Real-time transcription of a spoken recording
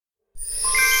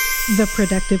The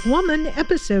Productive Woman,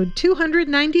 episode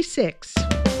 296.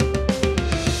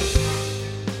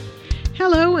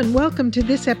 Hello and welcome to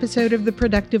this episode of The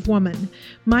Productive Woman.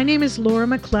 My name is Laura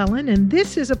McClellan, and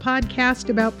this is a podcast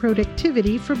about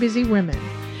productivity for busy women.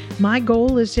 My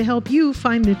goal is to help you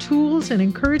find the tools and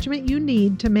encouragement you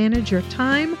need to manage your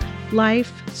time,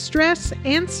 life, stress,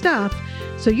 and stuff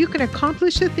so you can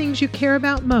accomplish the things you care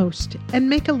about most and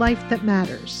make a life that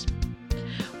matters.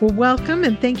 Well, welcome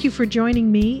and thank you for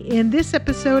joining me. In this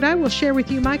episode, I will share with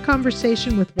you my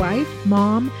conversation with wife,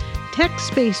 mom, tech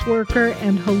space worker,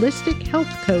 and holistic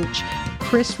health coach,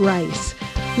 Chris Rice.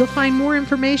 You'll find more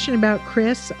information about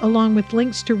Chris, along with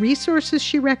links to resources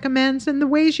she recommends and the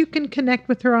ways you can connect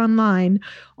with her online,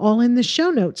 all in the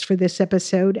show notes for this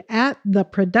episode at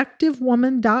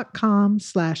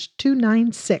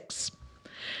theproductivewoman.com/296.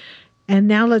 And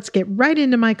now let's get right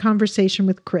into my conversation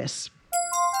with Chris.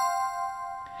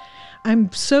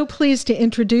 I'm so pleased to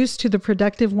introduce to the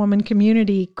Productive Woman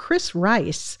community, Chris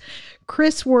Rice.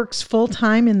 Chris works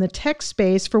full-time in the tech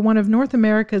space for one of North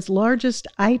America's largest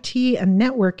IT and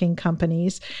networking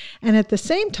companies. And at the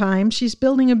same time, she's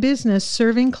building a business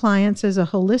serving clients as a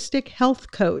holistic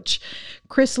health coach.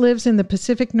 Chris lives in the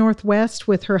Pacific Northwest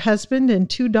with her husband and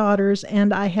two daughters,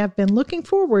 and I have been looking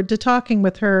forward to talking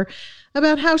with her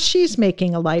about how she's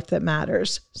making a life that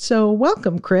matters. So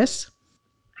welcome, Chris.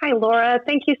 Hi, Laura.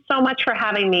 Thank you so much for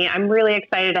having me. I'm really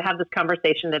excited to have this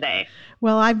conversation today.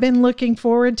 Well, I've been looking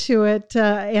forward to it.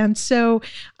 And so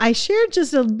I shared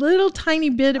just a little tiny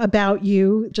bit about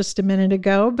you just a minute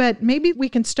ago, but maybe we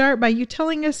can start by you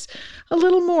telling us a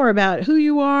little more about who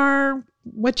you are,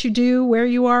 what you do, where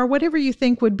you are, whatever you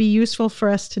think would be useful for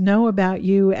us to know about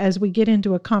you as we get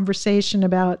into a conversation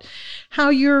about how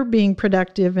you're being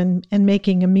productive and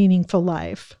making a meaningful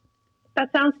life.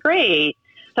 That sounds great.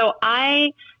 So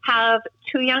I have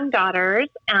two young daughters.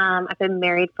 I've been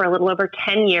married for a little over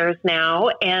 10 years now.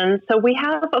 And so we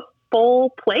have a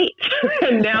full plate.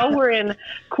 And now we're in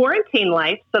quarantine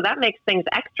life. So that makes things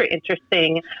extra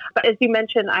interesting. But as you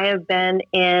mentioned, I have been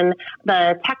in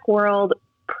the tech world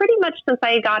pretty much since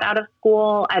I got out of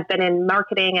school. I've been in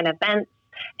marketing and events.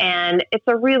 And it's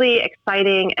a really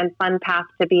exciting and fun path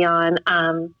to be on.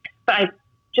 But I've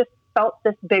just felt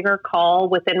this bigger call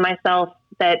within myself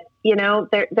that, you know,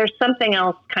 there's something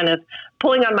else kind of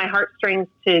pulling on my heartstrings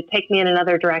to take me in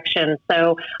another direction.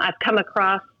 So I've come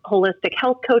across holistic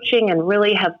health coaching and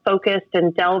really have focused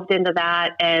and delved into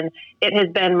that. And it has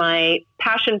been my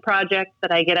passion project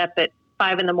that I get up at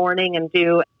 5 a.m. and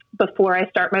do before I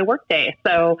start my workday.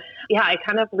 So yeah, I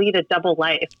kind of lead a double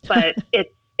life, but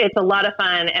it's a lot of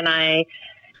fun. And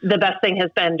the best thing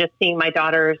has been just seeing my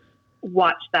daughters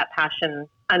watch that passion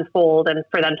unfold and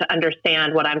for them to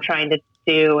understand what I'm trying to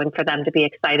do and for them to be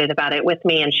excited about it with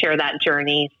me and share that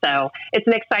journey. So it's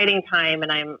an exciting time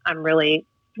and I'm really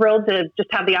thrilled to just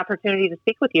have the opportunity to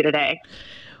speak with you today.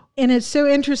 And it's so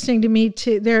interesting to me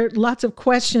too. There are lots of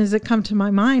questions that come to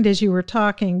my mind as you were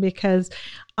talking, because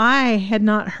I had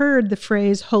not heard the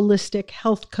phrase holistic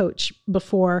health coach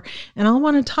before. And I'll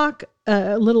want to talk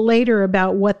a little later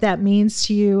about what that means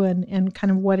to you and kind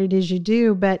of what it is you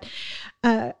do. But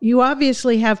you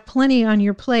obviously have plenty on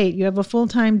your plate. You have a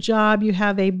full-time job, you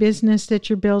have a business that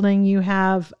you're building, you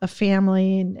have a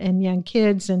family and young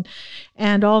kids and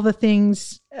all the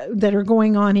things that are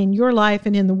going on in your life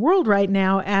and in the world right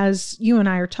now. As you and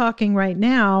I are talking right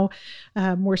now,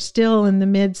 we're still in the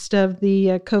midst of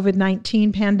the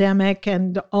COVID-19 pandemic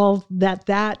and all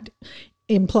that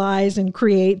implies and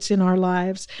creates in our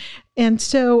lives. And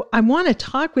so I want to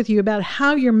talk with you about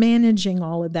how you're managing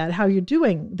all of that, how you're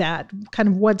doing that, kind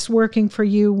of what's working for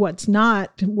you, what's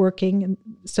not working,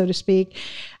 so to speak.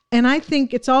 And I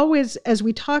think it's always, as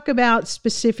we talk about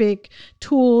specific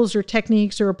tools or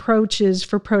techniques or approaches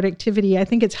for productivity, I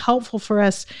think it's helpful for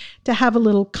us to have a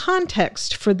little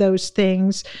context for those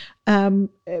things,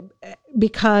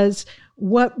 because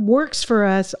what works for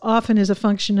us often is a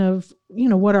function of, you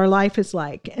know, what our life is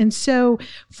like. And so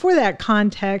for that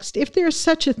context, if there's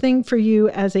such a thing for you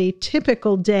as a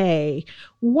typical day,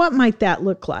 what might that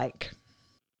look like?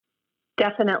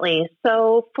 Definitely.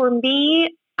 So for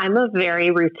me, I'm a very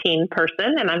routine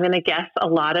person, and I'm going to guess a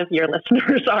lot of your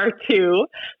listeners are too.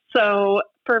 So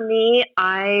for me,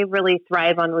 I really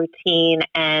thrive on routine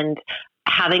and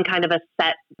having kind of a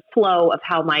set flow of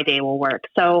how my day will work.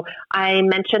 So I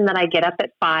mentioned that I get up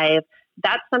at 5.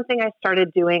 That's something I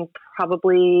started doing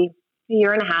probably a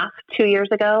year and a half, 2 years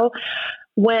ago,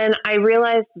 when I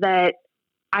realized that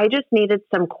I just needed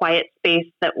some quiet space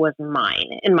that was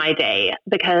mine in my day,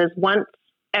 because once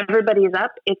everybody's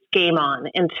up, it's game on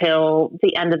until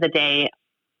the end of the day.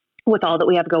 with all that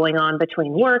we have going on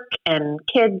between work and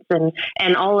kids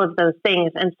and all of those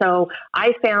things. And so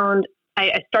I found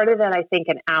I started at, I think,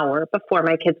 an hour before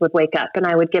my kids would wake up, and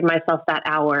I would give myself that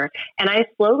hour. And I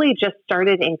slowly just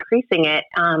started increasing it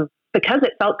because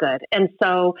it felt good. And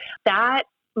so that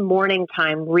morning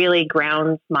time really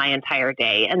grounds my entire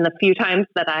day. And the few times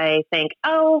that I think,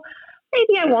 oh,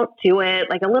 maybe I won't do it,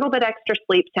 like a little bit extra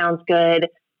sleep sounds good,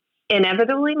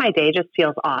 inevitably my day just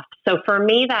feels off. So for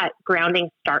me, that grounding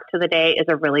start to the day is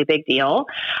a really big deal.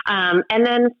 And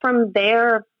then from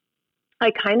there,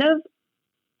 I kind of,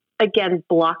 again,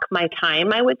 block my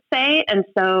time, I would say. And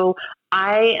so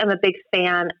I am a big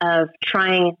fan of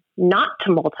trying not to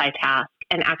multitask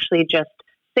and actually just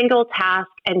single task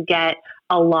and get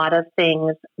a lot of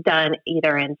things done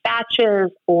either in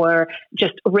batches or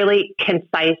just really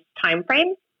concise time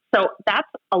frames. So that's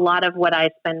a lot of what I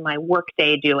spend my work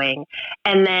day doing.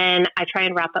 And then I try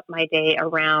and wrap up my day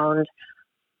around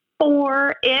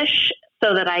 4-ish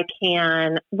so that I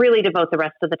can really devote the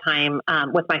rest of the time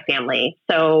with my family.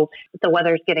 So the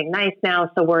weather's getting nice now,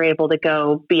 so we're able to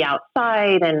go be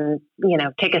outside and,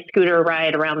 take a scooter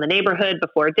ride around the neighborhood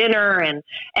before dinner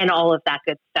and all of that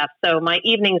good stuff. So my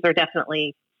evenings are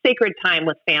definitely sacred time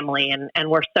with family, and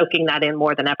we're soaking that in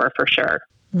more than ever for sure.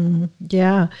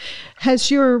 Yeah.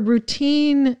 Has your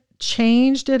routine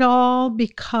changed at all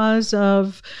because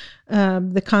of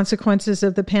the consequences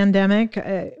of the pandemic?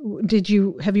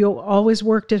 Have you always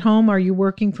worked at home? Are you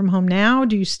working from home now?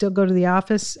 Do you still go to the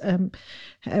office?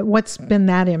 What's been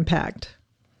that impact?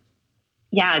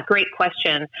 Yeah, great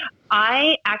question.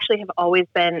 I actually have always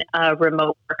been a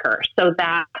remote worker. So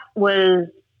that was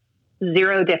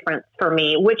zero difference for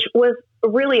me, which was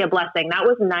really a blessing. That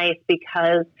was nice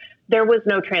because there was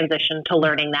no transition to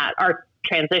learning that. Our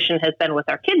transition has been with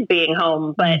our kids being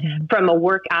home, but from a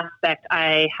work aspect,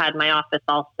 I had my office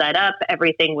all set up.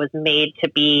 Everything was made to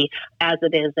be as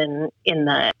it is in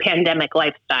the pandemic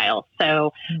lifestyle.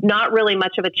 So not really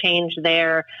much of a change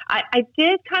there. I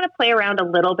did kind of play around a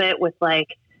little bit with am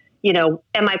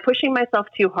I pushing myself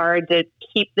too hard to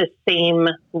keep the same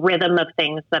rhythm of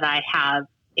things that I have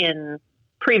in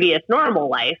previous normal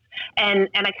life? And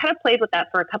I kind of played with that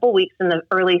for a couple weeks in the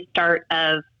early start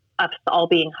of us all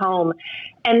being home.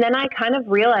 And then I kind of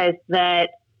realized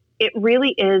that it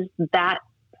really is that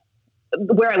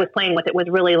where I was playing with it was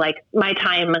really like my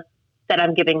time that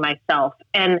I'm giving myself.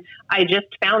 And I just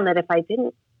found that if I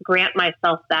didn't grant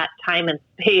myself that time and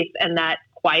space and that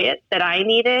quiet that I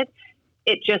needed,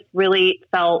 it just really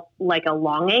felt like a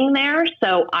longing there.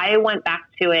 So I went back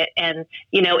to it, and,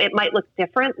 it might look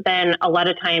different than a lot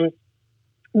of times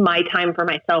my time for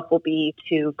myself will be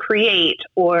to create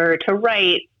or to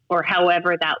write or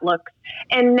however that looks.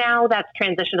 And now that's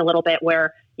transitioned a little bit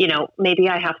where, maybe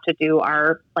I have to do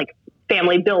our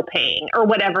family bill paying or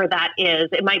whatever that is.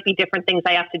 It might be different things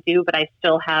I have to do, but I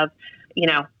still have,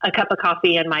 a cup of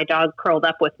coffee and my dog curled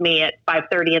up with me at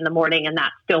 5:30 in the morning, and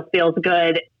that still feels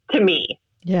good to me.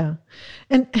 Yeah.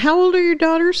 And how old are your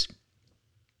daughters?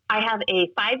 I have a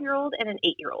 5-year-old and an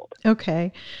 8-year-old.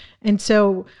 Okay. And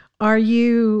so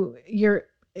you're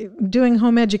doing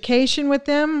home education with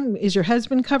them? Is your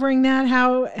husband covering that?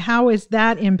 How is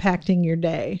that impacting your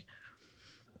day?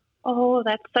 Oh,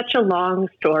 that's such a long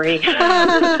story.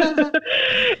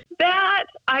 That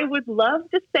I would love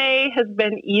to say has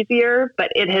been easier,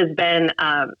 but it has been,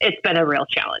 it's been a real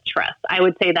challenge for us. I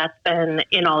would say that's been,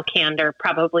 in all candor,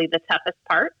 probably the toughest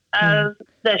part of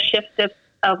the shift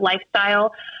of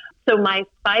lifestyle. So my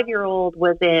 5-year-old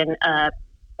was in her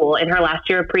last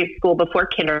year of preschool before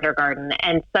kindergarten.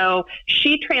 And so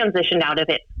she transitioned out of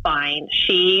it fine.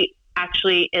 She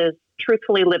actually is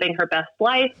truthfully living her best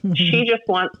life. She just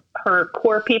wants her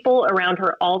core people around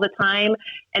her all the time.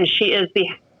 And she is the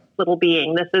little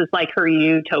being. This is like her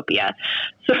utopia.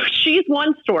 So she's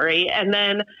one story. And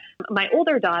then my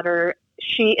older daughter,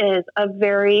 she is a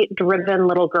very driven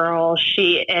little girl.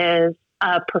 She is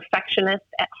a perfectionist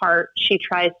at heart. She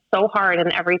tries so hard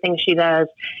in everything she does.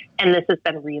 And this has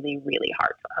been really, really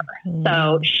hard for her.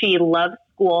 So she loves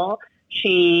school.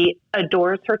 She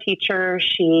adores her teacher.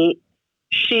 She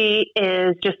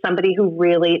is just somebody who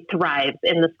really thrives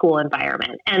in the school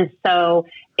environment. And so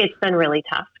it's been really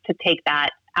tough to take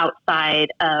that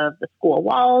outside of the school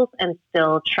walls and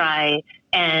still try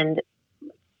and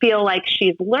feel like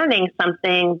she's learning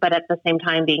something, but at the same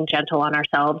time being gentle on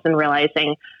ourselves and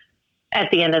realizing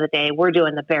at the end of the day, we're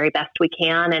doing the very best we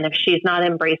can. And if she's not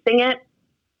embracing it,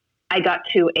 I got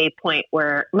to a point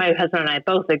where my husband and I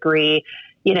both agree,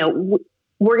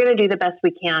 we're going to do the best we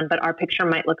can, but our picture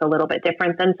might look a little bit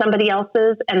different than somebody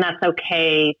else's. And that's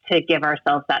okay to give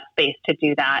ourselves that space to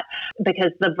do that,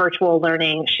 because the virtual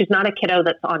learning, she's not a kiddo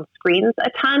that's on screens a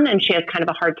ton, and she has kind of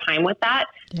a hard time with that.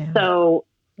 Yeah. So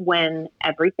when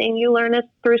everything you learn is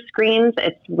through screens,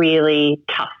 it's really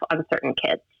tough on certain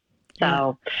kids.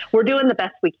 So we're doing the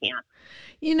best we can.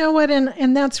 You know what?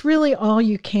 And that's really all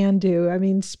you can do. I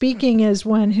mean, speaking as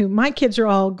one who, my kids are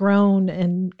all grown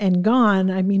and gone.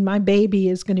 I mean, my baby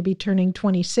is going to be turning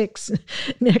 26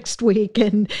 next week,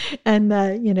 and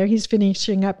he's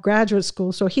finishing up graduate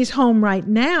school. So he's home right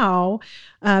now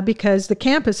because the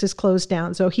campus is closed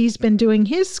down. So he's been doing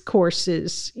his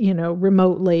courses,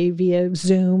 remotely via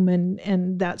Zoom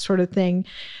and that sort of thing.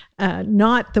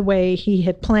 Not the way he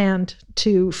had planned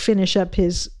to finish up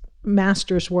his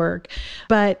master's work,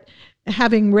 but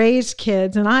having raised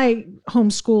kids, and I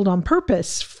homeschooled on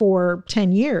purpose for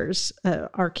 10 years,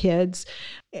 our kids.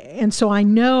 And so I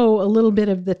know a little bit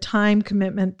of the time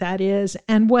commitment that is,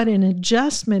 and what an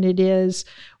adjustment it is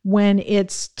when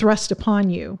it's thrust upon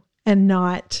you and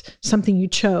not something you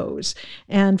chose.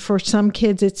 And for some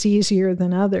kids, it's easier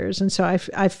than others. And so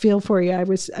I feel for you. I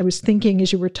was thinking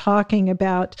as you were talking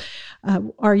about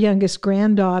our youngest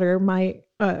granddaughter,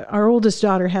 our oldest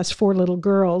daughter has 4 little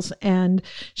girls, and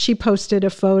she posted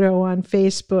a photo on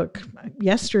Facebook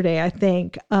yesterday, I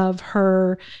think, of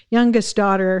her youngest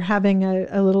daughter having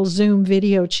a little Zoom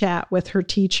video chat with her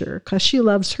teacher, because she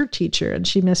loves her teacher and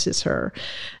she misses her.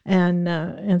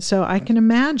 And so I can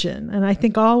imagine. And I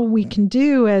think all we can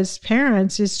do as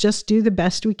parents is just do the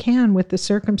best we can with the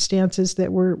circumstances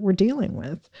that we're dealing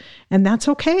with. And that's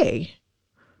okay.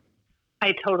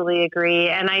 I totally agree.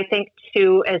 And I think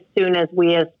too, as soon as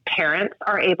we as parents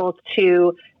are able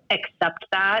to accept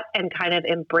that and kind of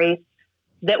embrace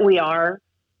that we are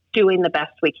doing the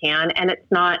best we can, and it's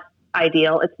not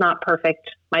ideal, it's not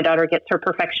perfect. My daughter gets her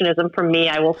perfectionism from me.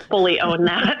 I will fully own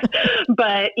that.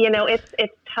 But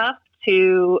it's tough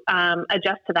to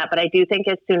adjust to that. But I do think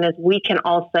as soon as we can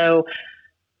also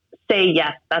say,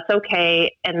 yes, that's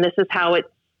okay, and this is how it's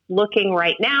looking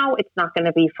right now, it's not going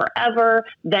to be forever,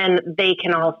 then they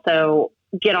can also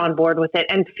get on board with it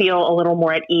and feel a little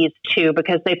more at ease too,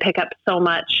 because they pick up so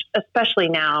much, especially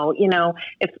now.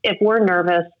 If we're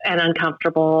nervous and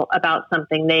uncomfortable about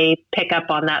something, they pick up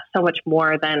on that so much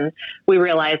more than we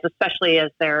realize, especially as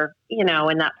they're, in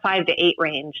that 5 to 8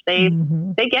 range. They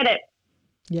get it.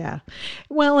 Yeah.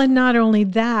 Well, and not only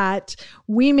that,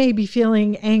 we may be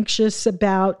feeling anxious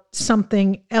about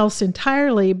something else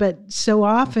entirely, but so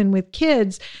often with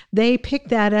kids, they pick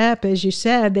that up, as you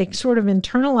said, they sort of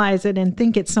internalize it and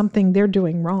think it's something they're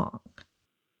doing wrong.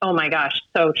 Oh my gosh.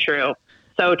 So true.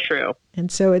 So true. And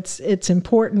so it's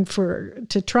important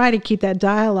to try to keep that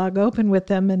dialogue open with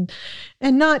them and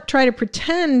not try to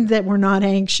pretend that we're not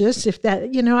anxious. If that,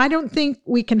 I don't think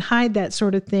we can hide that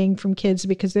sort of thing from kids,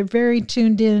 because they're very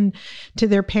tuned in to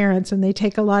their parents and they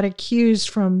take a lot of cues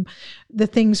from the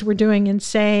things we're doing and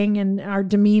saying and our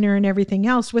demeanor and everything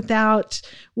else without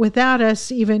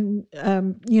us even,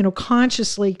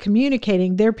 consciously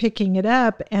communicating. They're picking it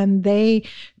up and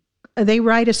they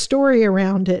write a story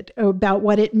around it about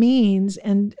what it means.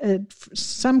 And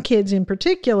some kids in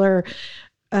particular,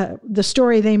 the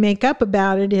story they make up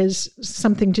about it is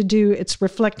something to do, it's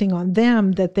reflecting on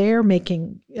them, that they're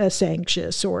making us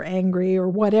anxious or angry or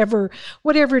whatever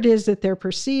it is that they're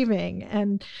perceiving.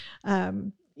 And,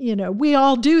 we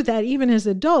all do that. Even as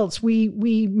adults,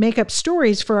 we make up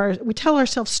stories we tell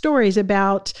ourselves stories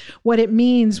about what it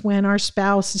means when our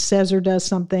spouse says or does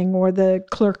something, or the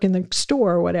clerk in the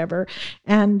store or whatever.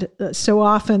 And so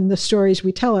often the stories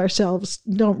we tell ourselves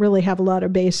don't really have a lot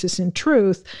of basis in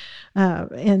truth.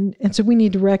 And so we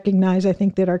need to recognize, I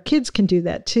think, that our kids can do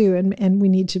that too. And we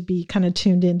need to be kind of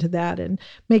tuned into that and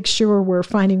make sure we're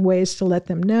finding ways to let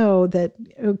them know that,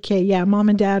 okay, yeah, mom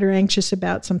and dad are anxious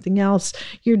about something else.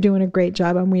 You're doing a great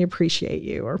job and we appreciate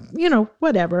you, or,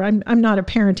 whatever. I'm not a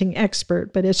parenting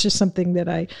expert, but it's just something that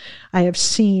I have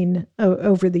seen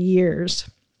over the years.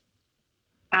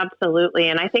 Absolutely.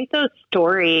 And I think those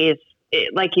stories,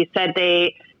 like you said,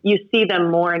 you see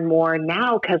them more and more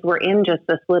now because we're in just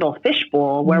this little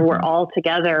fishbowl where we're all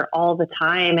together all the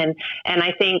time. And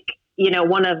I think,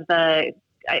 one of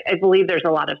I believe there's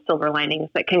a lot of silver linings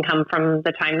that can come from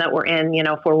the time that we're in,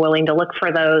 if we're willing to look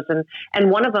for those.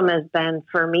 And one of them has been,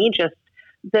 for me, just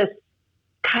this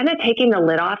kind of taking the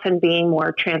lid off and being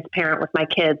more transparent with my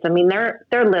kids. I mean, they're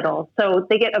little, so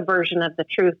they get a version of the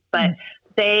truth, but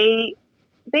they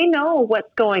know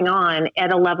what's going on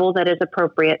at a level that is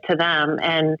appropriate to them.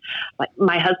 And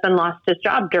my husband lost his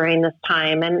job during this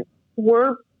time, and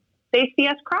we're they see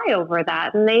us cry over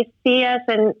that, and they see us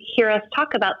and hear us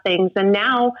talk about things. And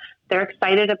now they're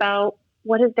excited about,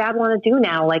 what does dad want to do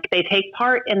now? Like, they take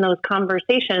part in those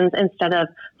conversations instead of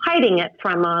hiding it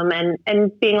from them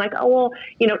and being like, oh,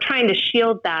 well, trying to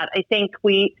shield that. I think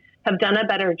we have done a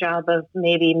better job of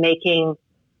maybe making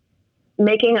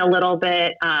a little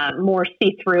bit more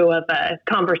see-through of a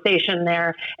conversation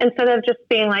there, instead of just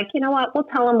being like, you know what, we'll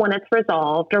tell them when it's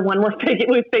resolved or when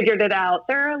we've figured it out.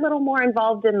 They're a little more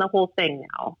involved in the whole thing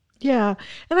now. Yeah.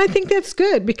 And I think that's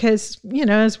good because,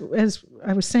 as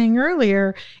I was saying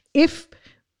earlier, if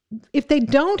they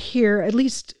don't hear at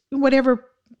least whatever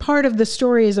part of the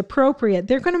story is appropriate,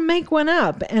 they're going to make one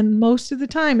up. And most of the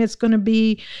time it's going to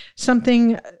be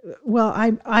something, well,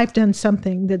 I've done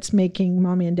something that's making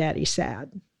mommy and daddy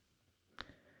sad.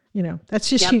 That's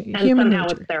just human somehow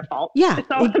nature. It's their fault. Yeah.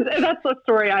 So that's the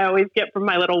story I always get from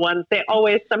my little ones. They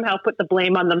always somehow put the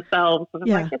blame on themselves. And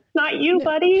I'm like, it's not you,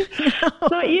 buddy.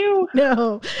 It's not you.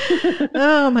 No.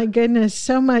 Oh my goodness.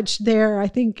 So much there. I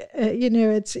think,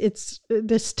 it's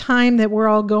this time that we're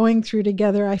all going through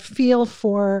together. I feel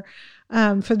for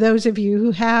those of you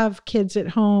who have kids at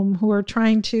home who are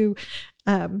trying to,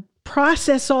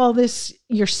 process all this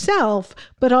yourself,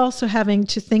 but also having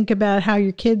to think about how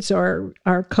your kids are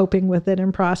coping with it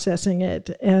and processing it.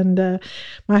 And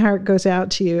my heart goes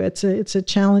out to you. It's a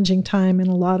challenging time in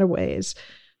a lot of ways.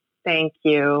 Thank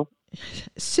you.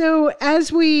 So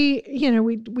as we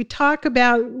talked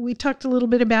a little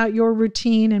bit about your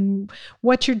routine and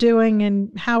what you're doing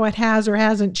and how it has or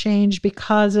hasn't changed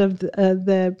because of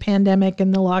the pandemic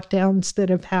and the lockdowns that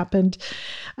have happened.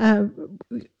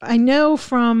 I know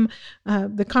from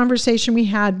the conversation we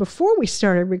had before we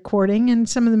started recording and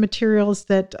some of the materials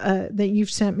that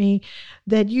you've sent me,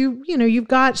 that you've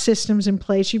got systems in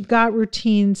place, you've got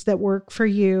routines that work for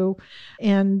you.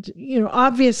 And,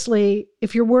 obviously,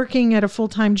 if you're working at a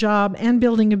full-time job and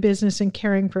building a business and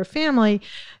caring for a family,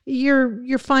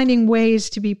 you're finding ways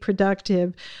to be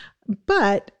productive.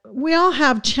 But we all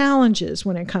have challenges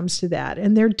when it comes to that,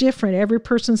 and they're different. Every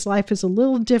person's life is a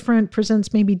little different,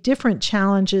 presents maybe different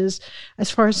challenges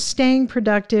as far as staying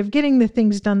productive, getting the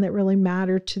things done that really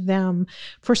matter to them.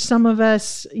 For some of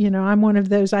us, I'm one of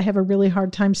those, I have a really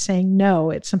hard time saying no.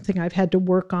 It's something I've had to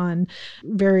work on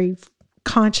very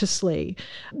consciously.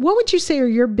 What would you say are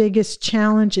your biggest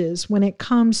challenges when it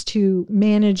comes to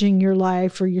managing your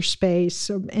life or your space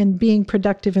and being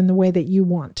productive in the way that you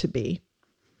want to be?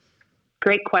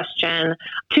 Great question.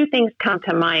 Two things come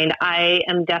to mind. I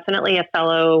am definitely a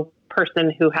fellow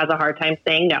person who has a hard time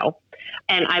saying no.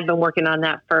 And I've been working on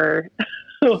that for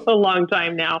a long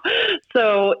time now.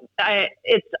 So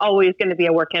it's always going to be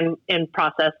a work in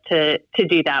process to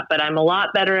do that. But I'm a lot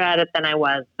better at it than I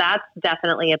was. That's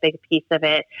definitely a big piece of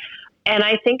it. And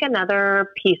I think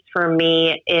another piece for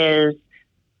me is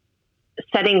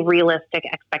setting realistic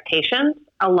expectations.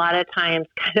 A lot of times,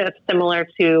 kind of similar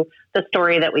to the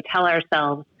story that we tell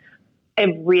ourselves, I have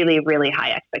really, really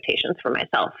high expectations for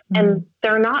myself. Mm-hmm. And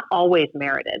they're not always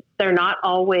merited. They're not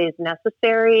always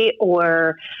necessary,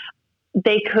 or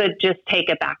they could just take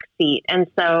a back seat. And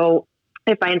so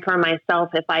I find for myself,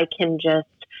 if I can just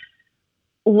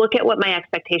look at what my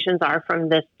expectations are from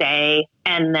this day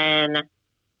and then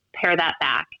pare that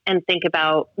back and think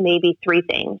about maybe 3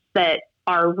 things that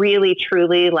are really,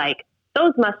 truly like,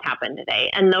 those must happen today,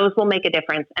 and those will make a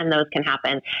difference, and those can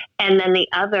happen. And then the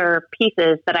other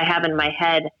pieces that I have in my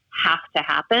head have to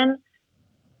happen,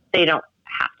 they don't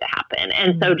have to happen.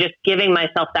 And so just giving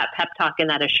myself that pep talk and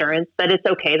that assurance that it's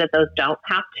okay that those don't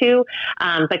have to,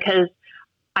 because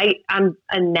I'm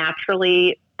a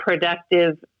naturally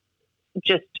productive,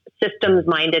 just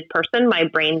systems-minded person. My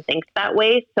brain thinks that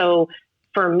way. So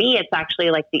for me, it's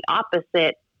actually like the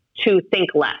opposite, to think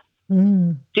less.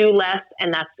 Do less,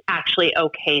 and that's actually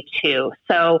okay too.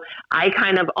 So I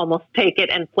kind of almost take it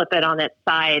and flip it on its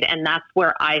side, and that's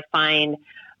where I find,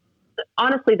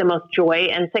 honestly, the most joy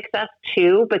and success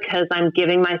too, because I'm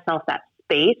giving myself that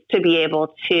space to be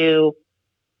able to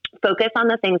focus on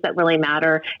the things that really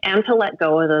matter and to let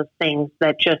go of those things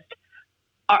that just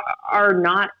are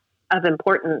not of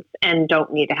importance and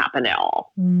don't need to happen at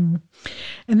all. And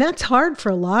that's hard for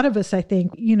a lot of us, I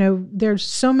think. There's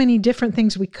so many different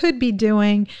things we could be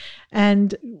doing,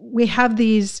 and we have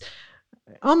these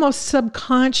almost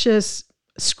subconscious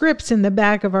scripts in the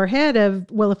back of our head of,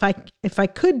 well, if I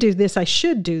could do this, I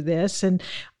should do this. And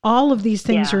all of these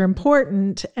things are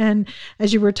important. And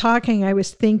as you were talking, I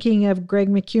was thinking of Greg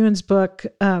McKeown's book,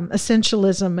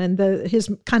 Essentialism, and his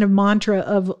kind of mantra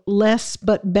of less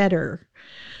but better.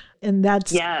 And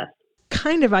that's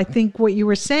kind of, I think, what you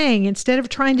were saying. Instead of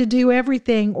trying to do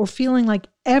everything or feeling like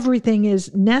everything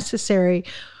is necessary,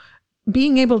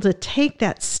 being able to take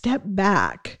that step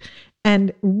back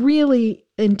and really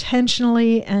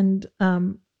intentionally and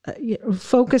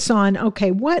focus on,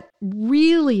 okay, what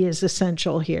really is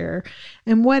essential here,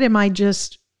 and what am I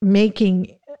just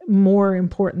making more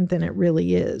important than it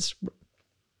really is?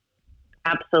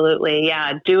 Absolutely.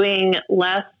 Yeah. Doing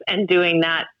less and doing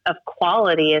that of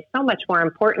quality is so much more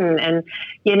important. And,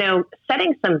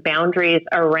 setting some boundaries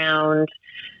around,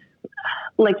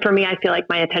 like for me, I feel like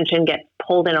my attention gets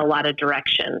pulled in a lot of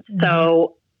directions. Mm-hmm.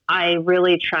 So I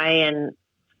really try and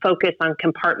focus on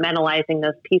compartmentalizing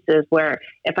those pieces where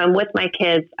if I'm with my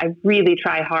kids, I really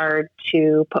try hard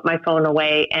to put my phone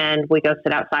away and we go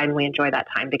sit outside and we enjoy that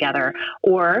time together.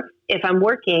 Or if I'm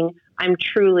working, I'm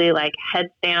truly like heads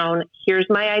down, here's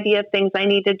my idea of things I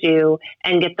need to do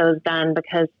and get those done,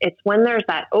 because it's when there's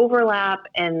that overlap,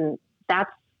 and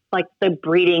that's like the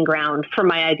breeding ground for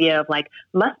my idea of like,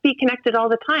 must be connected all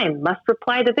the time, must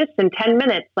reply to this in 10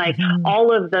 minutes. Like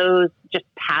all of those just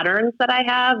patterns that I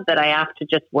have to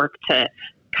just work to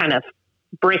kind of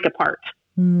break apart.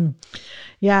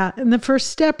 Yeah. And the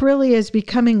first step really is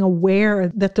becoming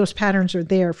aware that those patterns are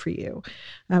there for you,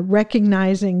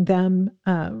 recognizing them.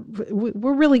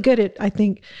 We're really good at, I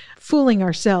think, fooling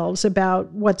ourselves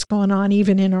about what's going on,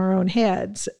 even in our own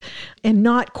heads, and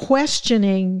not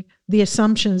questioning the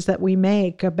assumptions that we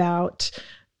make about,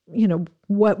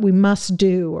 what we must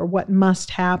do or what must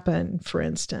happen, for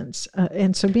instance.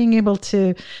 And so being able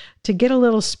to get a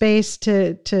little space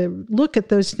to look at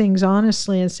those things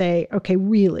honestly and say, okay,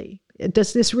 really,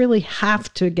 does this really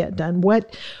have to get done?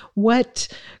 What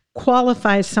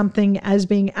qualifies something as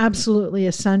being absolutely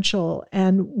essential?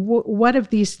 And what of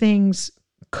these things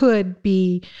could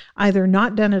be either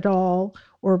not done at all,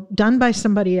 or done by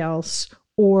somebody else,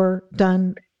 or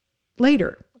done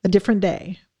later, a different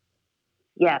day?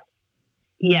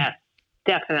 Yes,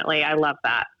 definitely. I love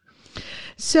that.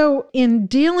 So in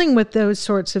dealing with those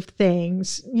sorts of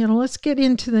things, let's get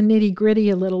into the nitty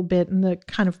gritty a little bit and the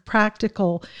kind of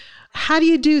practical. How do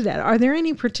you do that? Are there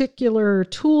any particular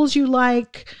tools you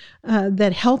like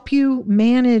that help you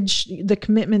manage the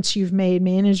commitments you've made,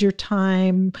 manage your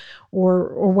time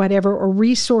or whatever, or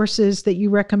resources that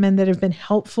you recommend that have been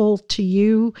helpful to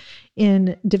you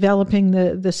in developing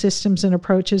the systems and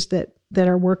approaches that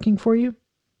are working for you?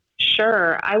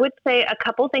 Sure. I would say a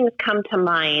couple things come to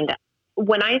mind.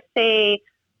 When I say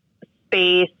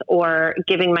space or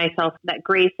giving myself that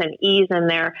grace and ease in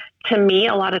there, to me,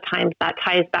 a lot of times that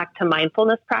ties back to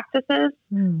mindfulness practices.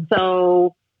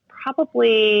 So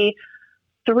probably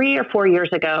 3 or 4 years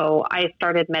ago, I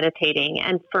started meditating.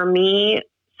 And for me,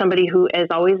 somebody who is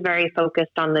always very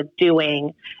focused on the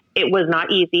doing, it was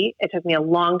not easy. It took me a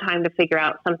long time to figure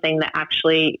out something that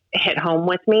actually hit home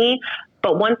with me.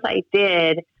 But once I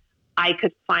did, I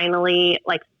could finally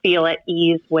feel at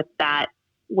ease with that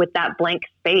blank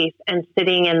space and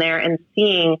sitting in there and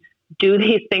seeing, do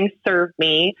these things serve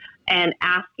me? And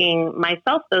asking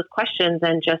myself those questions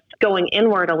and just going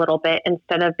inward a little bit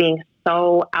instead of being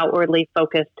so outwardly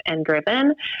focused and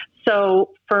driven.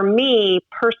 So for me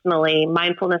personally,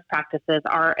 mindfulness practices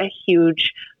are a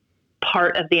huge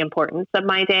part of the importance of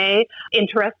my day.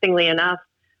 Interestingly enough,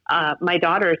 my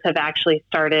daughters have actually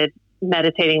started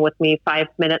meditating with me 5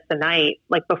 minutes a night,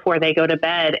 before they go to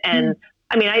bed. And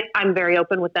I mean, I'm very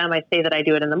open with them. I say that I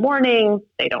do it in the morning.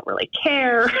 They don't really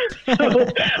care. So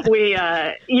we,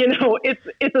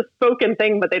 it's a spoken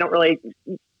thing, but they don't really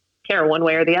care one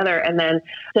way or the other. And then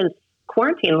since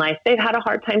quarantine life, they've had a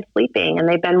hard time sleeping and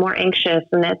they've been more anxious.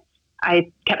 And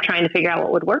I kept trying to figure out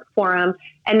what would work for them.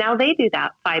 And now they do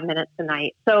that 5 minutes a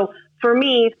night. So for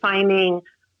me, finding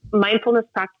mindfulness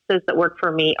practices that work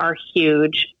for me are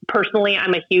huge. Personally,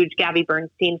 I'm a huge Gabby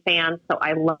Bernstein fan, so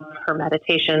I love her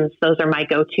meditations. Those are my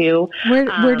go-to.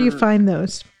 Where do you find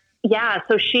those? Yeah,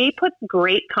 so she puts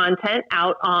great content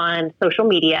out on social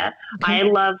media. Okay. I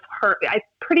love her. I'm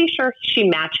pretty sure she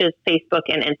matches Facebook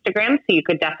and Instagram, so you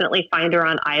could definitely find her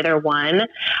on either one.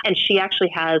 And she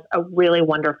actually has a really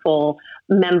wonderful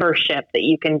membership that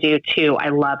you can do too. I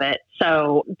love it.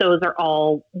 So those are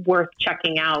all worth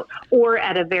checking out. Or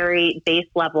at a very base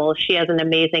level, she has an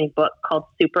amazing book called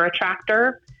Super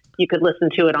Attractor. You could listen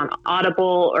to it on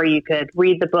Audible or you could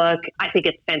read the book. I think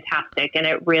it's fantastic. And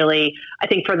it really, I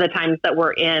think for the times that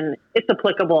we're in, it's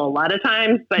applicable a lot of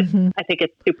times, but I think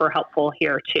it's super helpful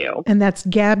here too. And that's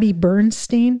Gabby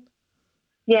Bernstein?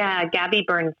 Yeah, Gabby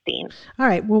Bernstein. All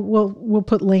right. We'll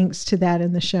put links to that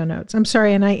in the show notes. I'm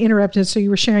sorry. And I interrupted. So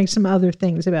you were sharing some other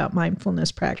things about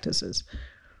mindfulness practices.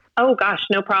 Oh gosh,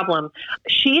 no problem.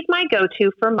 She's my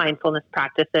go-to for mindfulness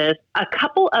practices. A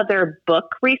couple other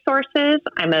book resources.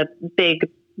 I'm a big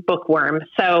bookworm.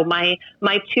 So my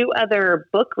two other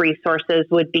book resources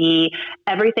would be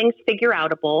Everything's Figure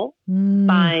Outable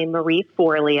by Marie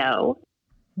Forleo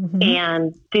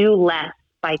and Do Less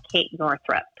by Kate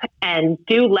Northrup. And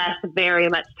Do Less very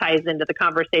much ties into the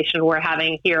conversation we're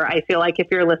having here. I feel like if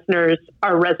your listeners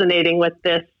are resonating with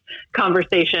this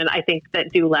conversation, I think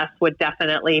that Do Less would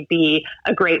definitely be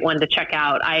a great one to check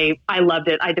out. I loved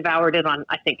it. I devoured it on,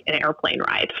 I think, an airplane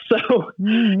ride. So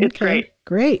it's great.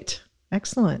 Great.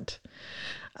 Excellent.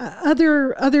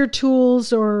 Other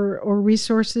tools or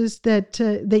resources that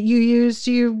you use,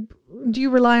 do you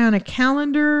rely on a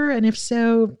calendar? And if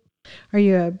so, are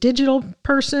you a digital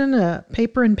person, a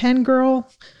paper and pen girl?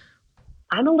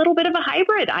 I'm a little bit of a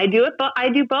hybrid. I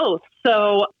do both.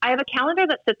 So I have a calendar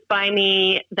that sits by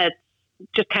me that's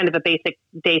just kind of a basic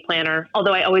day planner,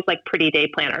 although I always like pretty day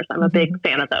planners. I'm a big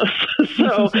fan of those.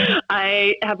 So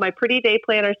I have my pretty day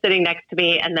planner sitting next to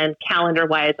me, and then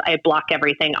calendar-wise, I block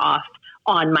everything off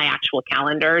on my actual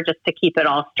calendar just to keep it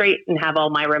all straight and have all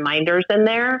my reminders in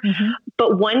there.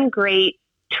 But one great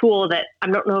tool that I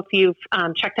don't know if you've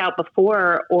checked out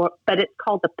before, but it's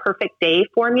called the Perfect Day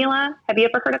Formula. Have you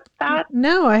ever heard of that?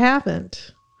 No, I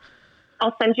haven't.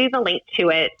 I'll send you the link to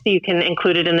it so you can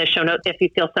include it in the show notes if you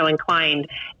feel so inclined.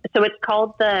 So it's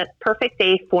called the Perfect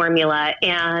Day Formula,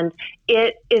 and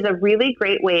it is a really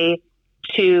great way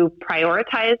to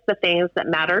prioritize the things that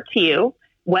matter to you,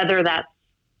 whether that's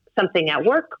something at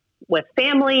work, with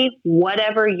family,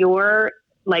 whatever your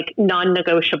like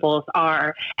non-negotiables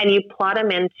are, and you plot them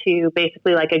into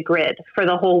basically like a grid for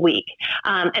the whole week.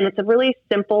 And it's a really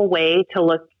simple way to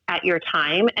look at your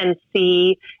time and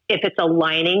see if it's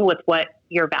aligning with what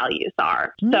your values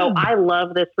are. So I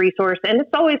love this resource, and it's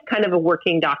always kind of a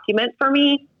working document for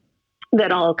me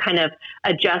that I'll kind of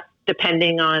adjust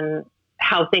depending on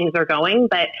how things are going.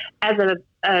 But as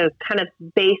a kind of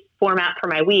base format for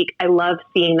my week, I love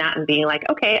seeing that and being like,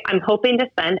 okay, I'm hoping to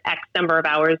spend X number of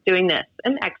hours doing this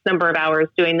and X number of hours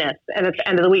doing this. And at the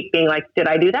end of the week being like, did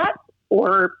I do that?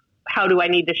 Or how do I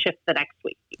need to shift the next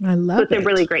week? I love it. So it's a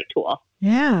really great tool.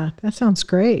 Yeah, that sounds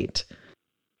great.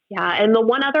 Yeah. And the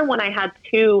one other one I had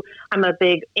too, I'm a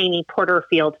big Amy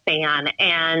Porterfield fan,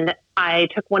 and I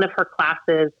took one of her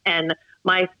classes, and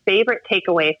my favorite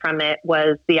takeaway from it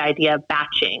was the idea of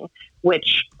batching,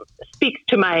 which speaks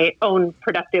to my own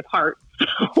productive heart.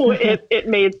 So it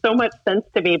made so much sense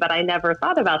to me, but I never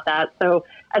thought about that. So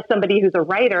as somebody who's a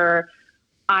writer,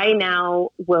 I now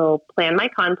will plan my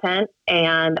content,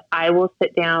 and I will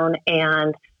sit down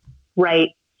and write,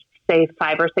 say,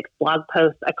 5 or 6 blog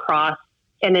posts across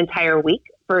an entire week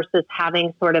versus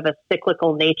having sort of a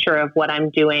cyclical nature of what I'm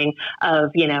doing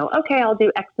of, okay, I'll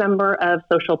do X number of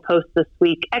social posts this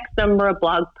week, X number of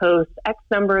blog posts, X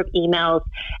number of emails,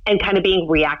 and kind of being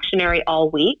reactionary all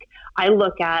week. I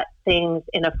look at things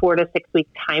in a 4 to 6 week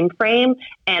time frame,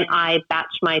 and I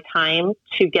batch my time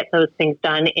to get those things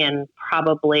done in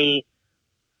probably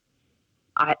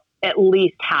at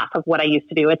least half of what I used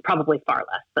to do. It's probably far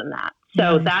less than that.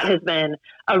 So that has been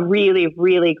a really,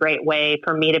 really great way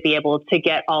for me to be able to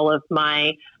get all of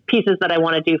my pieces that I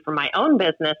want to do for my own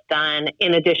business done,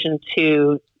 in addition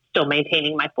to still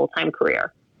maintaining my full-time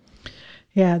career.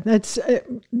 Yeah, that's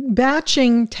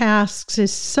batching tasks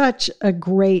is such a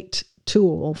great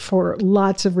tool for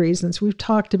lots of reasons. We've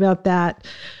talked about that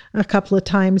a couple of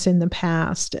times in the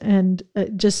past, and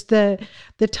just the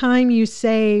time you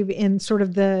save in sort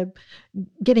of the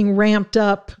getting ramped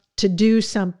up to do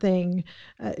something,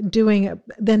 doing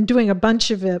a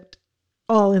bunch of it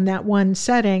all in that one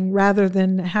setting, rather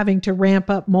than having to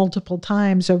ramp up multiple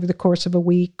times over the course of a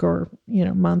week or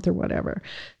month or whatever.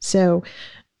 So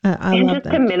I love just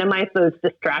that. To minimize those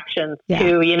distractions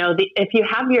too. If you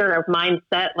have your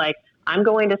mindset like, I'm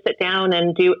going to sit down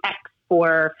and do X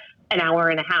for an hour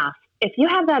and a half. If you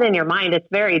have that in your mind, it's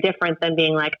very different than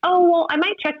being like, oh, well, I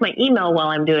might check my email while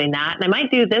I'm doing that. And I might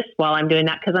do this while I'm doing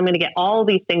that because I'm going to get all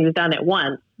these things done at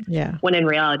once. Yeah. When in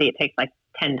reality, it takes like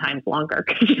 10 times longer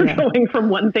because you're going from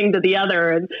one thing to the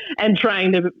other and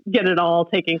trying to get it all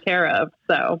taken care of.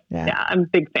 So I'm a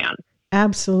big fan.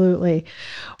 Absolutely.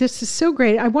 This is so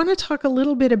great. I want to talk a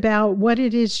little bit about what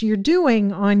it is you're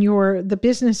doing on the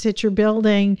business that you're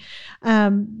building,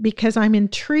 because I'm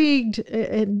intrigued.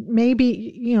 And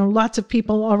maybe, lots of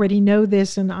people already know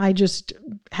this and I just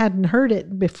hadn't heard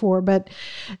it before, but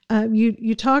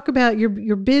you talk about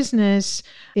your business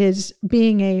is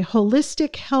being a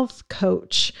holistic health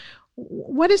coach.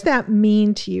 What does that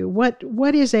mean to you? What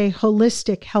is a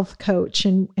holistic health coach,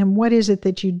 and what is it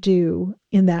that you do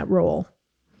in that role?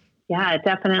 Yeah,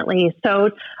 definitely.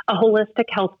 So a holistic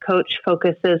health coach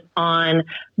focuses on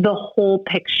the whole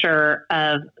picture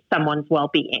of someone's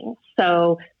well-being.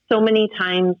 So so many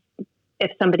times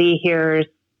if somebody hears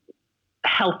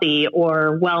healthy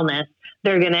or wellness,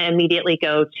 they're going to immediately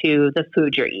go to the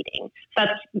food you're eating.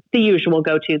 That's the usual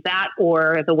go-to, that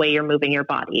or the way you're moving your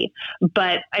body.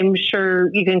 But I'm sure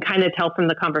you can kind of tell from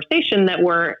the conversation that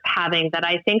we're having that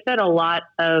I think that a lot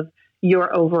of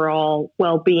your overall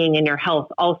well-being and your health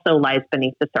also lies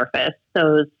beneath the surface.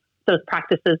 Those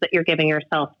practices that you're giving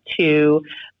yourself to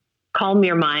calm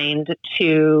your mind,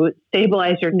 to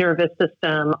stabilize your nervous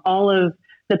system, all of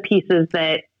the pieces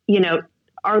that,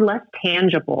 are less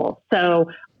tangible.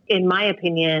 So in my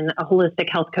opinion, a holistic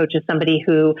health coach is somebody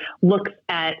who looks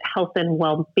at health and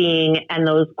well-being and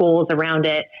those goals around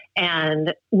it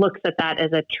and looks at that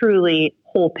as a truly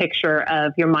whole picture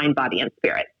of your mind, body, and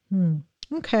spirit.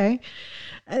 Okay.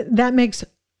 That makes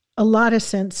a lot of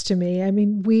sense to me. I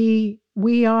mean,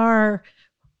 we are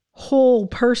whole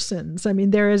persons. I mean,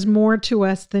 there is more to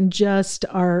us than just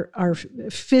our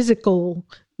physical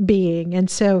being. And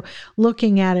so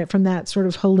looking at it from that sort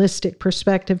of holistic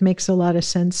perspective makes a lot of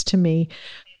sense to me.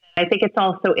 I think it's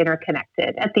also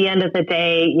interconnected. At the end of the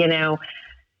day,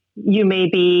 you may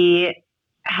be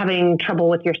having trouble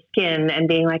with your skin and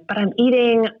being like, but I'm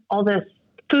eating all this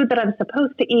food that I'm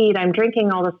supposed to eat. I'm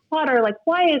drinking all this water. Like,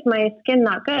 why is my skin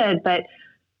not good? But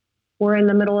we're in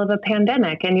the middle of a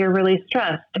pandemic and you're really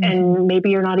stressed and maybe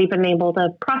you're not even able to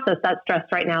process that stress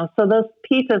right now. So those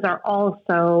pieces are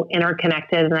also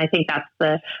interconnected. And I think that's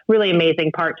the really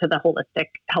amazing part to the holistic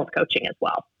health coaching as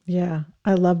well. Yeah,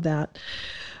 I love that.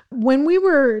 When we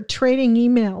were trading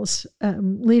emails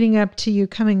leading up to you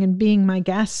coming and being my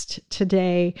guest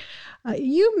today,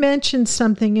 you mentioned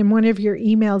something in one of your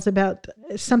emails about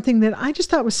something that I just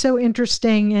thought was so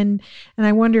interesting. And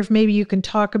I wonder if maybe you can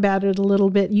talk about it a little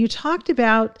bit. You talked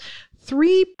about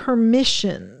 3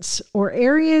 permissions or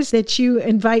areas that you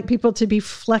invite people to be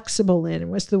flexible in,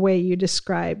 was the way you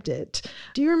described it.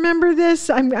 Do you remember this?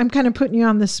 I'm kind of putting you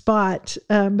on the spot,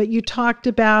 but you talked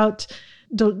about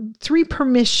the 3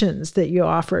 permissions that you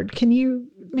offered. Can you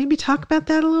maybe talk about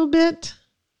that a little bit?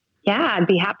 Yeah, I'd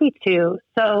be happy to.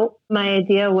 So my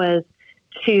idea was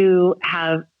to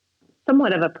have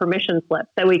somewhat of a permission slip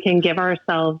that we can give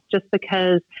ourselves, just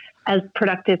because as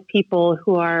productive people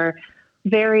who are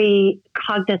very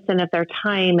cognizant of their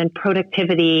time and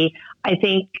productivity, I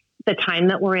think the time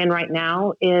that we're in right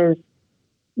now is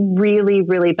really,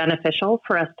 really beneficial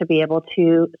for us to be able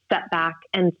to step back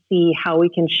and see how we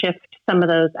can shift some of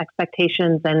those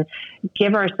expectations and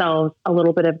give ourselves a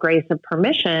little bit of grace and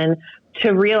permission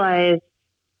to realize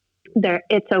that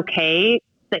it's okay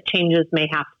that changes may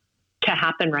have to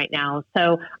happen right now.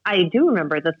 So I do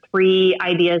remember the 3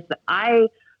 ideas that I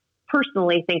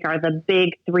personally think are the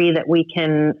big 3 that we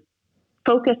can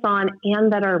focus on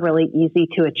and that are really easy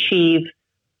to achieve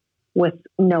with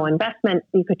no investment.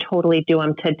 You could totally do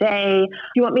them today. Do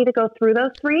you want me to go through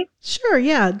those 3? Sure.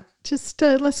 Yeah. Just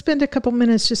let's spend a couple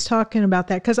minutes just talking about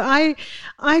that, because I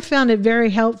found it very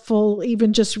helpful,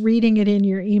 even just reading it in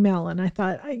your email. And I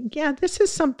thought, this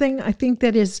is something I think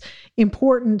that is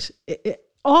important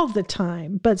all the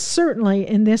time, but certainly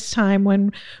in this time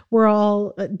when we're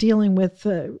all dealing with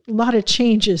a lot of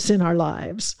changes in our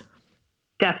lives.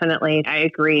 Definitely. I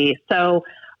agree. So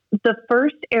the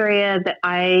first area that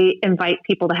I invite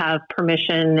people to have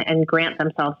permission and grant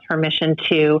themselves permission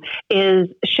to is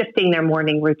shifting their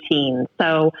morning routine.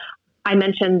 So I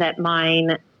mentioned that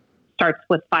mine starts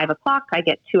with 5 o'clock. I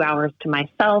get 2 hours to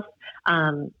myself.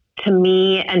 To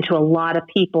me and to a lot of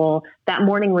people, that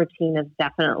morning routine is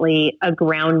definitely a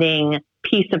grounding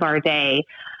piece of our day.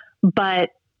 But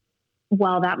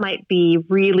while that might be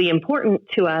really important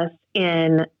to us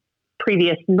in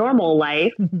previous normal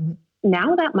life,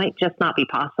 now that might just not be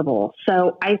possible.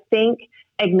 So I think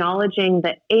acknowledging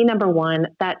that number one,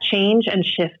 that change and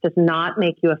shift does not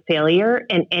make you a failure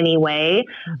in any way.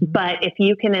 But if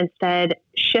you can instead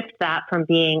shift that from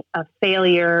being a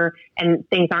failure and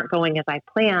things aren't going as I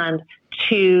planned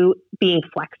to being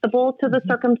flexible to the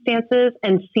circumstances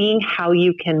and seeing how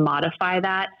you can modify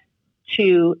that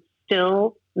to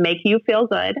still make you feel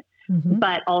good,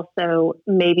 but also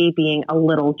maybe being a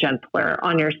little gentler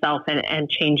on yourself and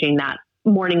changing that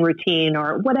morning routine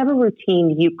or whatever routine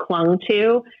you clung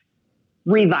to,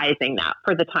 revising that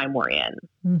for the time we're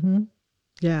in.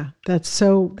 Yeah, that's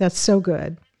so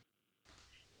good.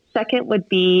 Second would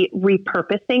be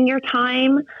repurposing your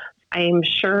time. I'm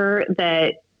sure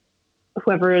that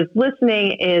whoever is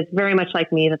listening is very much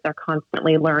like me, that they're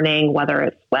constantly learning, whether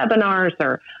it's webinars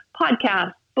or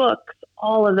podcasts, books,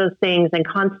 all of those things, and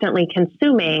constantly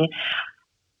consuming.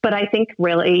 But I think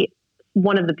really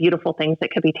one of the beautiful things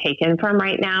that could be taken from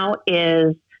right now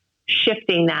is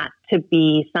shifting that to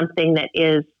be something that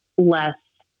is less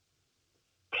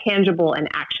tangible and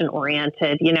action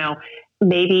oriented.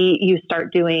 Maybe you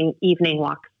start doing evening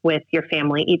walks with your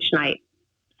family each night,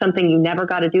 something you never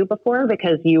got to do before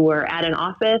because you were at an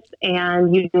office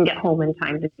and you didn't get home in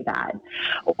time to do that.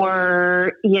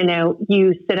 Or,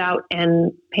 you sit out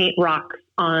and paint rocks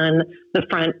on the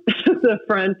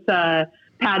front,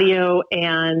 patio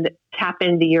and tap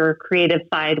into your creative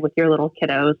side with your little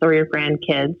kiddos or your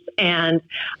grandkids. And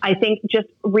I think just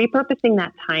repurposing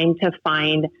that time to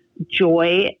find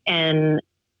joy and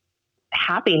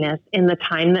happiness in the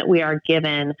time that we are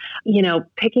given,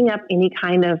 picking up any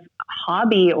kind of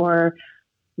hobby or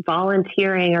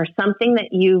volunteering or something that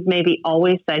you've maybe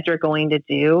always said you're going to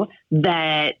do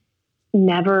that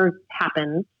never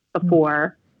happened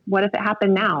before. What if it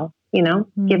happened now?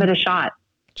 Give it a shot.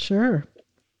 Sure.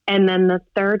 And then the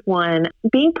third one,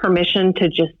 being permission to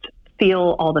just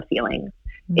feel all the feelings.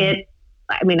 I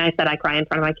said I cry in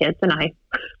front of my kids, and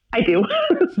I do.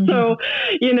 So,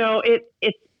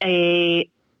 it's a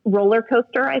roller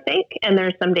coaster, I think. And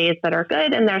there's some days that are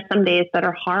good and there's some days that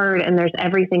are hard and there's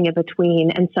everything in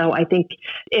between. And so I think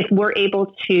if we're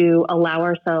able to allow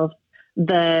ourselves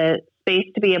the space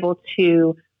to be able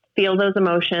to feel those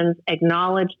emotions,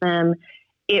 acknowledge them,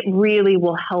 it really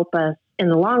will help us in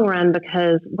the long run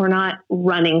because we're not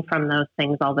running from those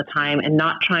things all the time and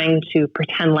not trying to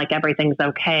pretend like everything's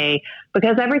okay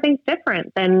because everything's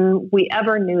different than we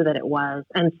ever knew that it was.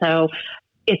 And so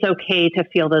it's okay to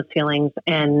feel those feelings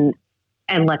and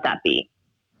let that be.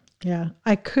 Yeah,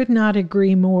 I could not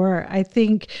agree more. I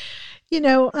think,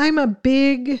 I'm a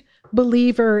big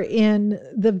believer in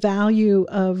the value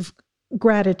of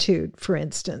gratitude, for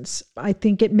instance. I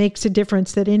think it makes a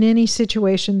difference that in any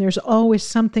situation, there's always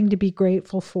something to be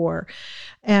grateful for.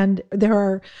 And there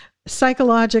are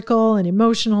psychological and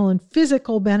emotional and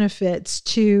physical benefits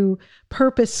to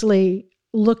purposely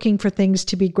looking for things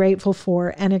to be grateful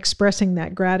for and expressing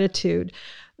that gratitude.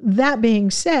 That being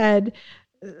said,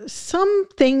 some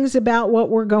things about what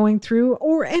we're going through,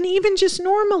 and even just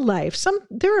normal life,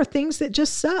 there are things that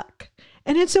just suck.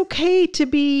 And it's okay to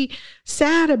be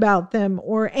sad about them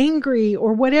or angry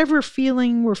or whatever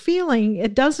feeling we're feeling.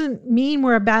 It doesn't mean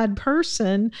we're a bad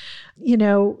person,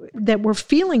 that we're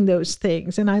feeling those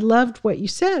things. And I loved what you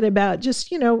said about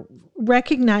just,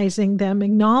 recognizing them,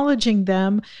 acknowledging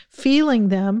them, feeling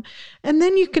them, and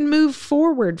then you can move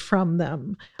forward from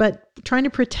them. But trying to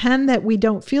pretend that we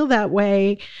don't feel that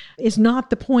way is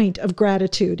not the point of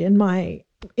gratitude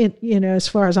as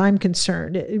far as I'm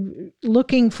concerned.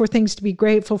 Looking for things to be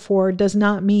grateful for does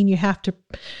not mean you have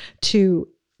to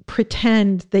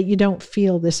pretend that you don't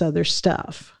feel this other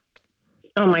stuff.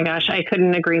 Oh my gosh, I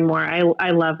couldn't agree more.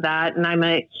 I love that. And I'm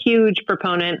a huge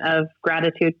proponent of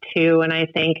gratitude too. And I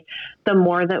think the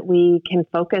more that we can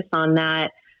focus on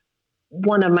that,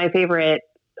 one of my favorite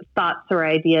thoughts or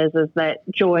ideas is that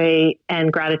joy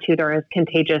and gratitude are as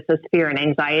contagious as fear and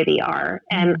anxiety are.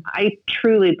 And I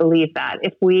truly believe that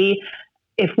if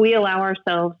we allow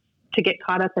ourselves to get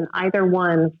caught up in either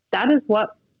one, that is what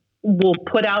we'll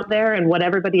put out there and what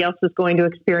everybody else is going to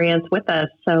experience with us.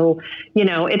 So,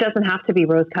 it doesn't have to be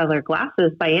rose-colored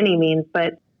glasses by any means,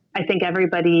 but I think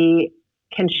everybody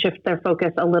can shift their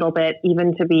focus a little bit,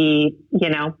 even to be,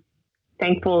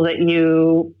 thankful that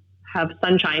you have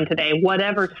sunshine today,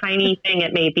 whatever tiny thing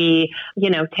it may be,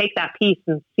 take that piece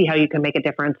and see how you can make a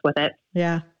difference with it.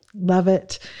 Yeah. Love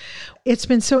it. It's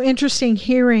been so interesting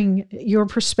hearing your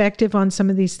perspective on some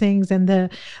of these things and the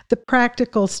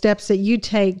practical steps that you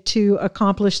take to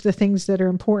accomplish the things that are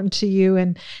important to you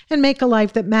and make a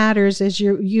life that matters as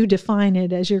you define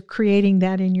it, as you're creating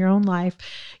that in your own life,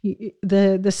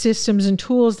 the systems and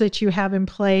tools that you have in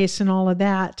place and all of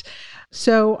that.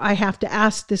 So I have to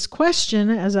ask this question,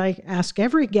 as I ask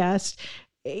every guest,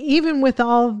 even with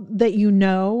all that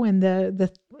and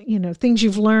the things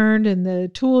you've learned and the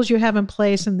tools you have in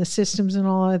place and the systems and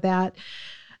all of that,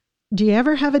 do you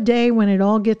ever have a day when it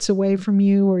all gets away from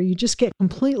you or you just get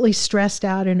completely stressed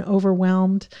out and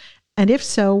overwhelmed? And if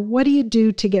so, what do you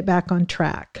do to get back on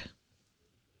track?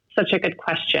 Such a good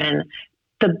question.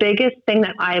 The biggest thing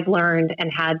that I've learned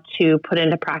and had to put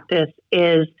into practice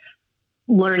is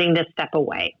learning to step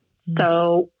away.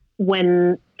 So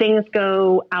when things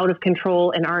go out of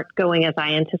control and aren't going as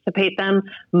I anticipate them,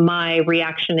 my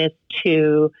reaction is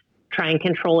to try and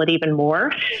control it even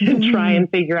more and try and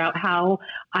figure out how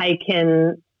I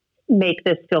can make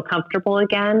this feel comfortable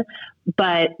again.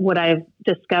 But what I've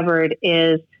discovered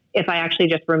is if I actually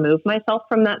just remove myself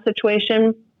from that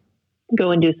situation,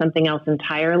 go and do something else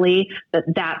entirely,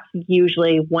 that's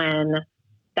usually when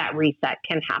that reset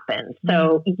can happen.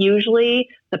 So usually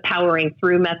the powering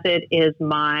through method is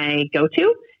my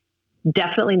go-to.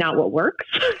 definitely not what works.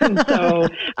 And so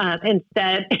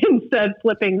instead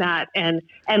flipping that and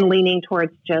leaning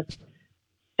towards just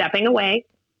stepping away,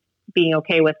 being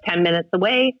okay with 10 minutes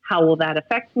away. How will that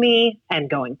affect me? And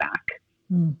going back.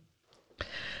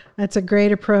 That's a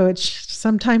great approach.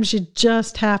 Sometimes you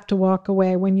just have to walk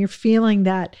away when you're feeling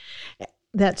that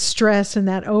stress and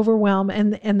that overwhelm.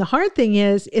 And the hard thing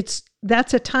is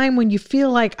that's a time when you feel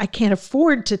like I can't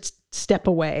afford to step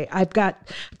away. I've got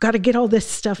to get all this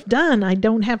stuff done. I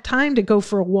don't have time to go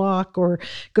for a walk or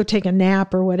go take a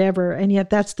nap or whatever. And yet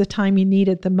that's the time you need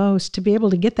it the most to be able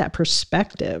to get that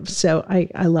perspective. So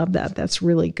I love that. That's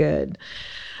really good.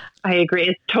 I agree.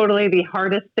 It's totally the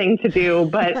hardest thing to do,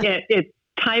 but it's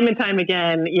time and time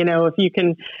again, if you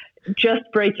can just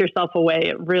break yourself away,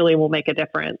 it really will make a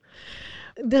difference.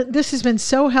 This has been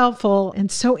so helpful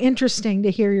and so interesting to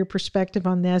hear your perspective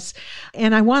on this.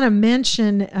 And I want to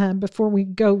mention before we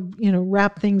go,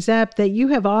 wrap things up, that you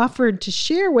have offered to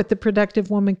share with the Productive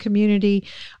Woman community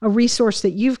a resource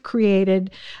that you've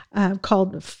created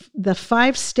called the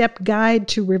 5-Step Guide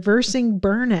to Reversing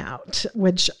Burnout,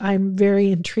 which I'm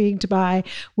very intrigued by.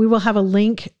 We will have a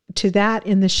link to that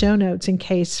in the show notes in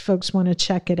case folks want to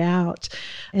check it out.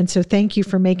 And so thank you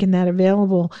for making that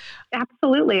available.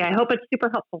 Absolutely. I hope it's super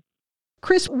helpful.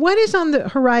 Chris, what is on the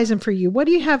horizon for you? What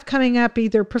do you have coming up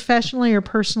either professionally or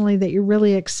personally that you're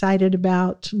really excited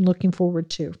about and looking forward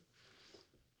to?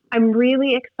 I'm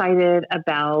really excited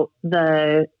about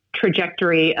the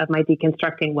trajectory of my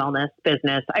Deconstructing Wellness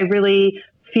business. I really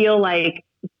feel like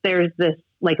there's this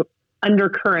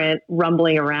undercurrent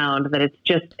rumbling around that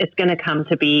it's going to come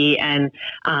to be and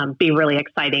be really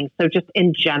exciting. So just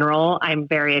in general, I'm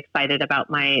very excited about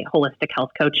my holistic health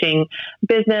coaching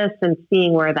business and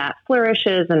seeing where that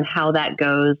flourishes and how that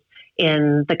goes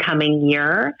in the coming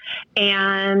year.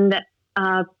 And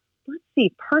let's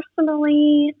see,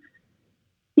 personally,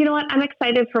 you know what? I'm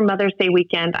excited for Mother's Day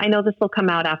weekend. I know this will come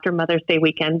out after Mother's Day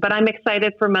weekend, but I'm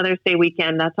excited for Mother's Day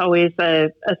weekend. That's always a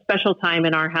special time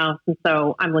in our house. And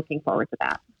so I'm looking forward to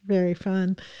that. Very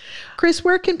fun. Chris,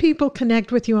 where can people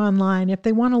connect with you online if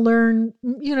they want to learn,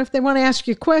 if they want to ask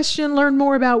you a question, learn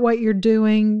more about what you're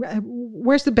doing?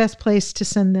 Where's the best place to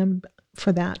send them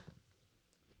for that?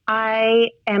 I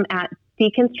am at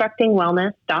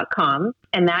deconstructingwellness.com.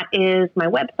 And that is my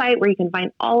website where you can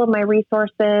find all of my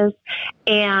resources.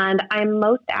 And I'm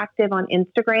most active on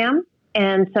Instagram.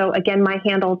 And so again, my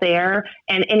handle there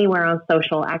and anywhere on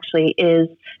social actually is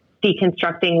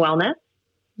Deconstructing Wellness.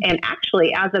 And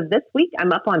actually, as of this week,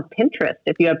 I'm up on Pinterest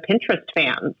if you have Pinterest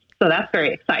fans. So that's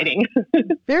very exciting.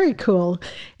 Very cool.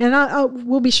 And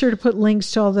we'll be sure to put links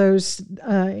to all those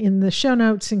in the show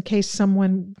notes in case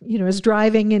someone, is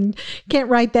driving and can't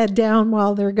write that down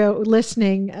while they're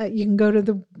listening. You can go to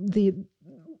the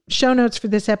show notes for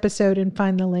this episode and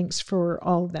find the links for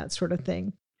all of that sort of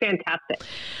thing. Fantastic.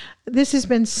 This has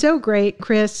been so great,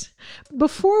 Chris.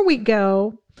 Before we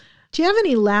go, do you have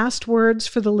any last words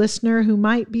for the listener who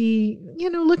might be,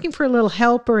 looking for a little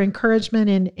help or encouragement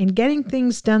in getting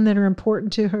things done that are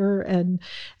important to her and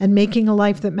making a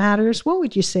life that matters? What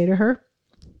would you say to her?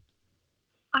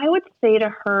 I would say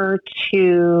to her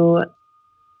to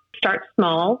start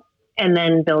small and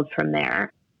then build from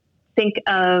there. Think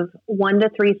of 1 to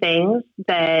 3 things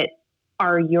that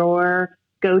are your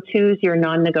go-tos, your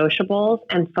non-negotiables,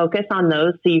 and focus on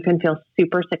those so you can feel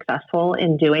super successful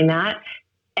in doing that.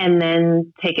 And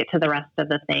then take it to the rest of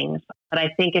the things. But I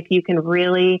think if you can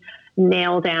really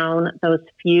nail down those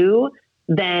few,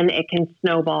 then it can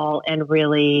snowball and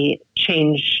really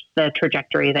change the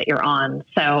trajectory that you're on.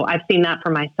 So I've seen that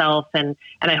for myself, and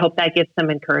I hope that gives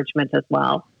some encouragement as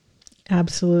well.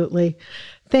 Absolutely.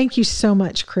 Thank you so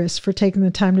much, Chris, for taking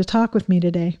the time to talk with me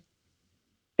today.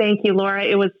 Thank you, Laura.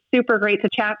 It was super great to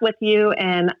chat with you,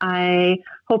 and I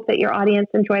hope that your audience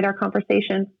enjoyed our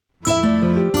conversation.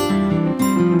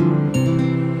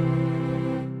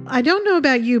 I don't know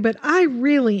about you, but I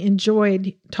really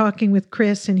enjoyed talking with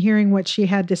Chris and hearing what she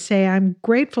had to say. I'm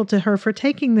grateful to her for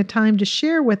taking the time to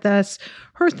share with us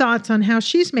her thoughts on how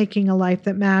she's making a life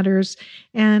that matters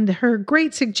and her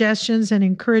great suggestions and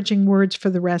encouraging words for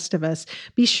the rest of us.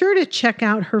 Be sure to check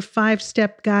out her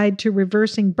 5-step guide to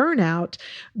reversing burnout.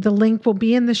 The link will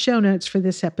be in the show notes for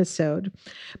this episode.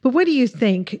 But what do you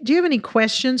think? Do you have any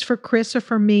questions for Chris or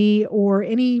for me, or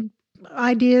any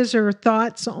ideas or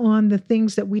thoughts on the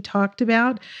things that we talked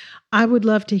about? I would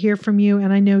love to hear from you,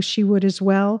 and I know she would as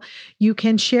well. You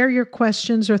can share your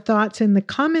questions or thoughts in the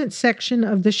comment section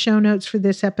of the show notes for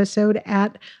this episode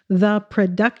at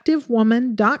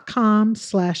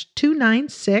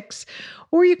theproductivewoman.com/296,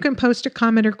 or you can post a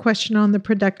comment or question on the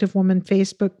Productive Woman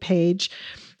Facebook page.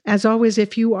 As always,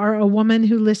 if you are a woman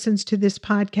who listens to this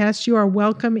podcast, you are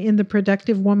welcome in the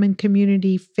Productive Woman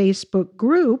Community Facebook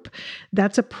group.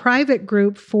 That's a private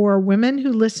group for women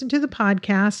who listen to the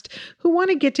podcast, who want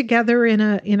to get together in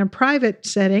a private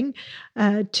setting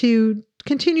to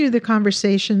continue the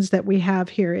conversations that we have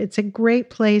here. It's a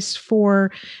great place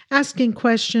for asking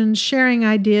questions, sharing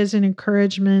ideas and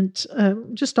encouragement,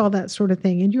 just all that sort of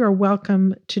thing. And you are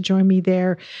welcome to join me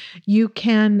there. You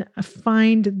can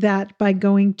find that by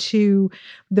going to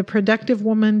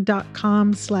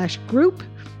theproductivewoman.com/group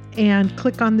and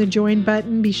click on the join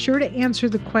button. Be sure to answer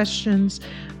the questions.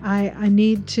 I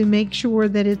need to make sure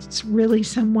that it's really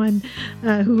someone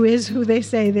who is who they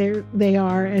say they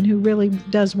are and who really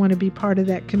does want to be part of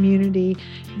that community.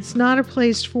 It's not a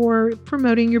place for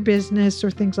promoting your business or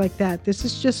things like that. This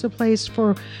is just a place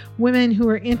for women who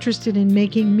are interested in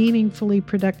making meaningfully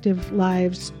productive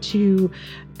lives to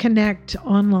connect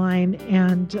online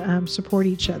and support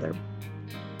each other.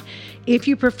 If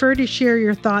you prefer to share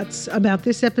your thoughts about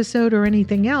this episode or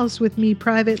anything else with me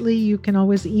privately, you can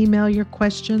always email your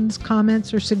questions,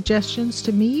 comments, or suggestions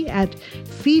to me at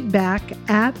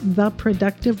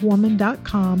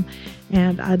feedback@theproductivewoman.com,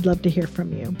 and I'd love to hear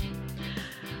from you.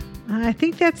 I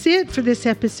think that's it for this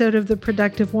episode of The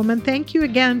Productive Woman. Thank you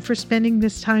again for spending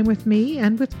this time with me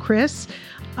and with Chris.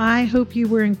 I hope you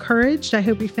were encouraged. I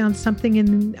hope you found something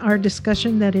in our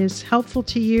discussion that is helpful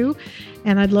to you,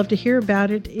 and I'd love to hear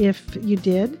about it if you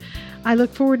did. I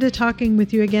look forward to talking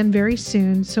with you again very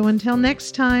soon. So until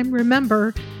next time,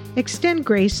 remember, extend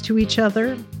grace to each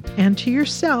other and to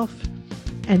yourself,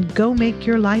 and go make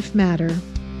your life matter.